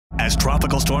As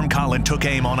Tropical Storm Colin took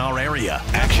aim on our area,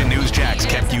 Action News Jax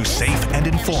kept you safe and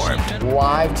informed.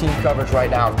 Live team coverage right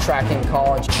now, tracking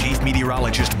Colin. Chief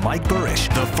Meteorologist Mike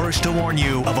Burrish, the first to warn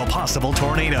you of a possible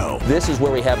tornado. This is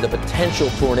where we have the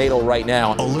potential tornado right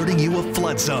now. Alerting you of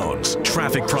flood zones,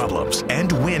 traffic problems,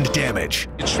 and wind damage.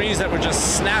 The trees that were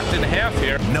just snapped in half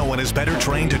here. No one is better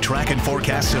trained to track and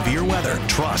forecast severe weather.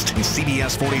 Trust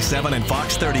CBS 47 and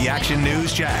Fox 30 Action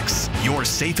News Jax, your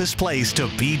safest place to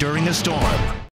be during a storm.